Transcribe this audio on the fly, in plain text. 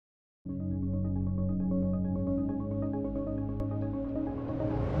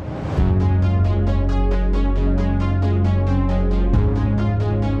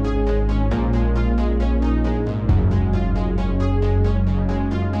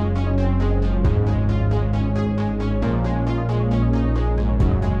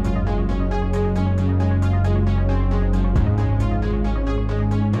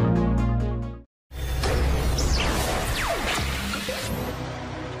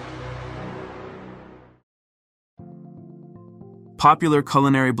Popular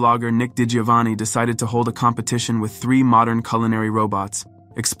culinary blogger Nick DiGiovanni decided to hold a competition with 3 modern culinary robots,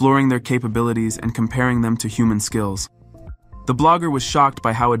 exploring their capabilities and comparing them to human skills. The blogger was shocked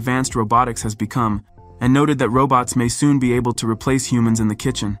by how advanced robotics has become and noted that robots may soon be able to replace humans in the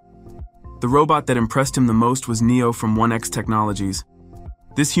kitchen. The robot that impressed him the most was Neo from 1X Technologies.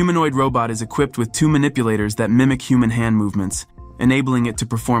 This humanoid robot is equipped with 2 manipulators that mimic human hand movements, enabling it to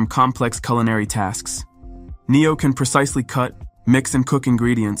perform complex culinary tasks. Neo can precisely cut, mix and cook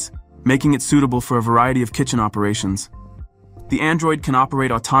ingredients, making it suitable for a variety of kitchen operations. The android can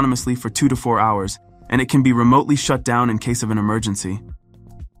operate autonomously for 2 to 4 hours, and it can be remotely shut down in case of an emergency.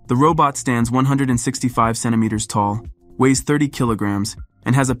 The robot stands 165 centimeters tall, weighs 30 kilograms,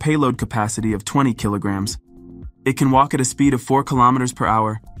 and has a payload capacity of 20 kilograms. It can walk at a speed of 4 kilometers per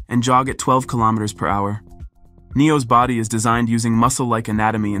hour and jog at 12 kilometers per hour. Neo's body is designed using muscle-like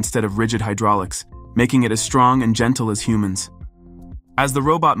anatomy instead of rigid hydraulics, making it as strong and gentle as humans. As the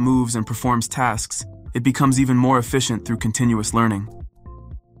robot moves and performs tasks, it becomes even more efficient through continuous learning.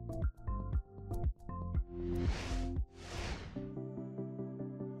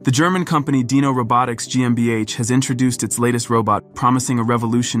 The German company Dino Robotics GmbH has introduced its latest robot, promising a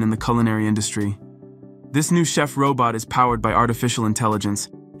revolution in the culinary industry. This new chef robot is powered by artificial intelligence,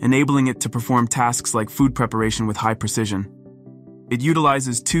 enabling it to perform tasks like food preparation with high precision. It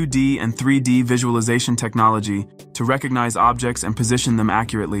utilizes 2D and 3D visualization technology to recognize objects and position them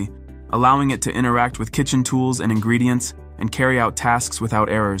accurately, allowing it to interact with kitchen tools and ingredients and carry out tasks without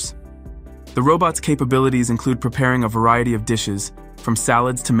errors. The robot's capabilities include preparing a variety of dishes, from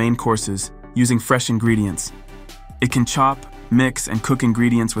salads to main courses, using fresh ingredients. It can chop, mix, and cook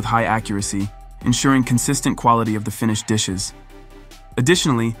ingredients with high accuracy, ensuring consistent quality of the finished dishes.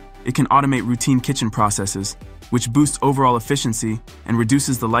 Additionally, it can automate routine kitchen processes, which boosts overall efficiency and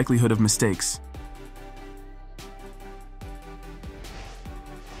reduces the likelihood of mistakes.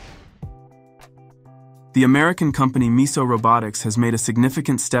 The American company Miso Robotics has made a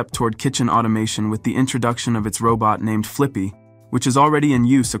significant step toward kitchen automation with the introduction of its robot named Flippy, which is already in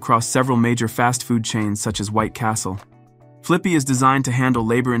use across several major fast food chains such as White Castle. Flippy is designed to handle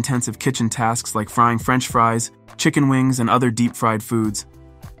labor-intensive kitchen tasks like frying French fries, chicken wings, and other deep-fried foods.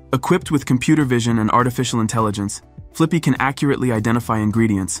 Equipped with computer vision and artificial intelligence, Flippy can accurately identify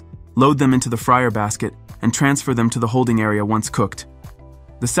ingredients, load them into the fryer basket, and transfer them to the holding area once cooked.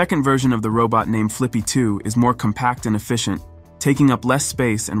 The second version of the robot, named Flippy 2, is more compact and efficient, taking up less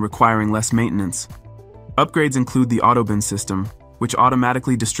space and requiring less maintenance. Upgrades include the AutoBin system, which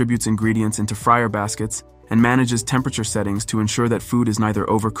automatically distributes ingredients into fryer baskets and manages temperature settings to ensure that food is neither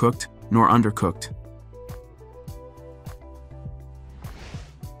overcooked nor undercooked.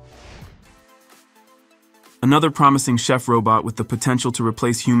 Another promising chef robot with the potential to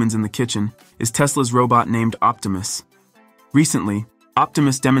replace humans in the kitchen is Tesla's robot named Optimus. Recently,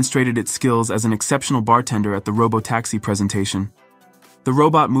 Optimus demonstrated its skills as an exceptional bartender at the Robotaxi presentation. The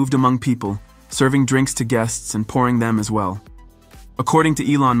robot moved among people, serving drinks to guests and pouring them as well. According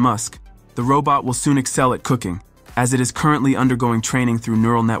to Elon Musk, the robot will soon excel at cooking, as it is currently undergoing training through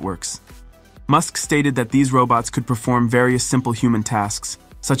neural networks. Musk stated that these robots could perform various simple human tasks,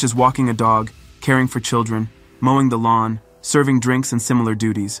 such as walking a dog, caring for children, mowing the lawn, serving drinks, and similar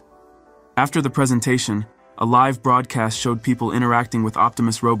duties. After the presentation, a live broadcast showed people interacting with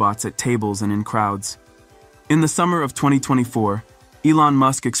Optimus robots at tables and in crowds. In the summer of 2024, Elon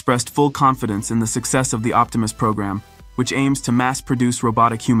Musk expressed full confidence in the success of the Optimus program, which aims to mass-produce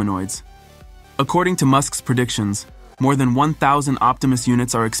robotic humanoids. According to Musk's predictions, more than 1,000 Optimus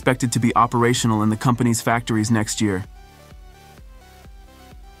units are expected to be operational in the company's factories next year.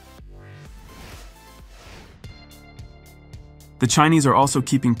 The Chinese are also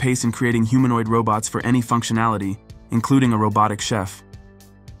keeping pace in creating humanoid robots for any functionality, including a robotic chef.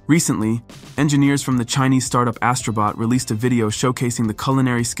 Recently, engineers from the Chinese startup Astrobot released a video showcasing the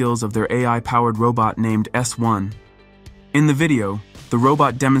culinary skills of their AI-powered robot named S1. In the video, the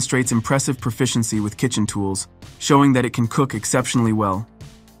robot demonstrates impressive proficiency with kitchen tools, showing that it can cook exceptionally well.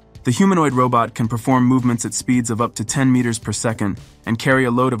 The humanoid robot can perform movements at speeds of up to 10 meters per second and carry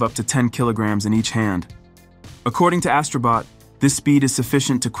a load of up to 10 kilograms in each hand. According to Astrobot, this speed is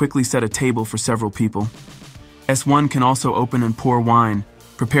sufficient to quickly set a table for several people. S1 can also open and pour wine,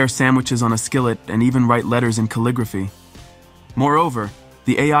 prepare sandwiches on a skillet, and even write letters in calligraphy. Moreover,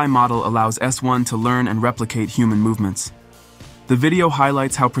 the AI model allows S1 to learn and replicate human movements. The video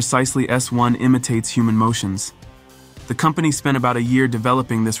highlights how precisely S1 imitates human motions. The company spent about a year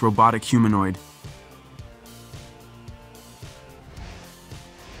developing this robotic humanoid.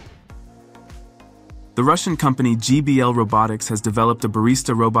 The Russian company GBL Robotics has developed a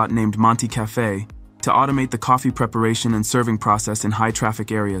barista robot named Monty Cafe, to automate the coffee preparation and serving process in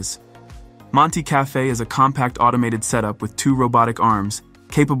high-traffic areas. Monty Cafe is a compact automated setup with 2 robotic arms,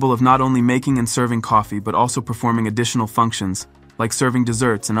 capable of not only making and serving coffee but also performing additional functions, like serving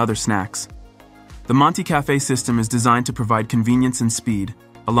desserts and other snacks. The Monty Cafe system is designed to provide convenience and speed,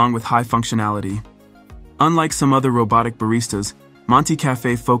 along with high functionality. Unlike some other robotic baristas, Monty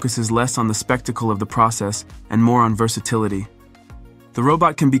Cafe focuses less on the spectacle of the process and more on versatility. The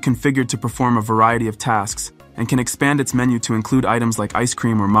robot can be configured to perform a variety of tasks and can expand its menu to include items like ice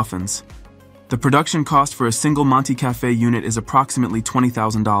cream or muffins. The production cost for a single Monty Cafe unit is approximately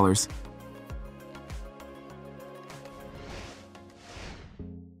 $20,000.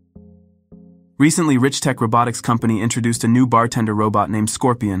 Recently, Richtech Robotics Company introduced a new bartender robot named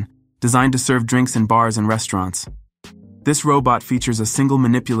Scorpion, designed to serve drinks in bars and restaurants. This robot features a single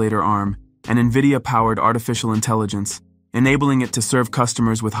manipulator arm and NVIDIA-powered artificial intelligence, enabling it to serve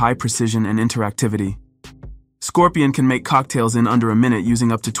customers with high precision and interactivity. Scorpion can make cocktails in under a minute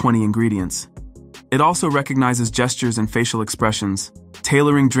using up to 20 ingredients. It also recognizes gestures and facial expressions,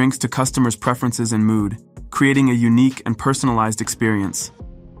 tailoring drinks to customers' preferences and mood, creating a unique and personalized experience.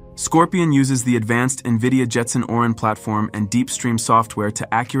 Scorpion uses the advanced NVIDIA Jetson Orin platform and DeepStream software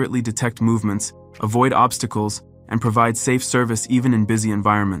to accurately detect movements, avoid obstacles, and provide safe service even in busy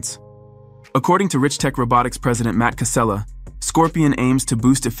environments. According to Richtech Robotics President Matt Casella, Scorpion aims to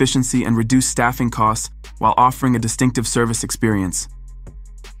boost efficiency and reduce staffing costs while offering a distinctive service experience.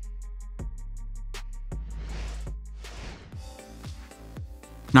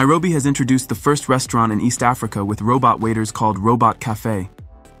 Nairobi has introduced the first restaurant in East Africa with robot waiters called Robot Cafe.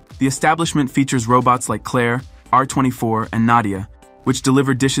 The establishment features robots like Claire, R24, and Nadia, which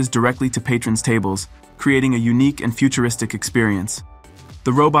deliver dishes directly to patrons' tables, creating a unique and futuristic experience.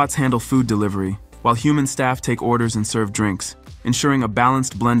 The robots handle food delivery, while human staff take orders and serve drinks, ensuring a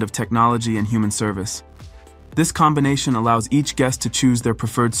balanced blend of technology and human service. This combination allows each guest to choose their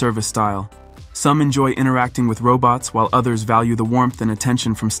preferred service style. Some enjoy interacting with robots, while others value the warmth and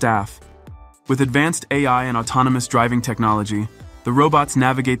attention from staff. With advanced AI and autonomous driving technology, the robots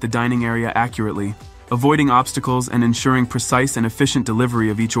navigate the dining area accurately, avoiding obstacles and ensuring precise and efficient delivery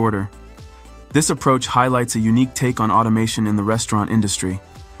of each order. This approach highlights a unique take on automation in the restaurant industry,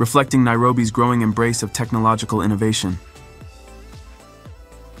 reflecting Nairobi's growing embrace of technological innovation.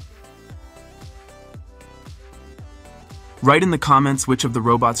 Write in the comments which of the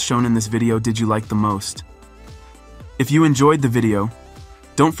robots shown in this video did you like the most. If you enjoyed the video,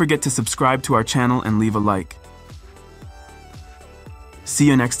 don't forget to subscribe to our channel and leave a like. See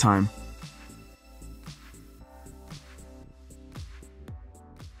you next time.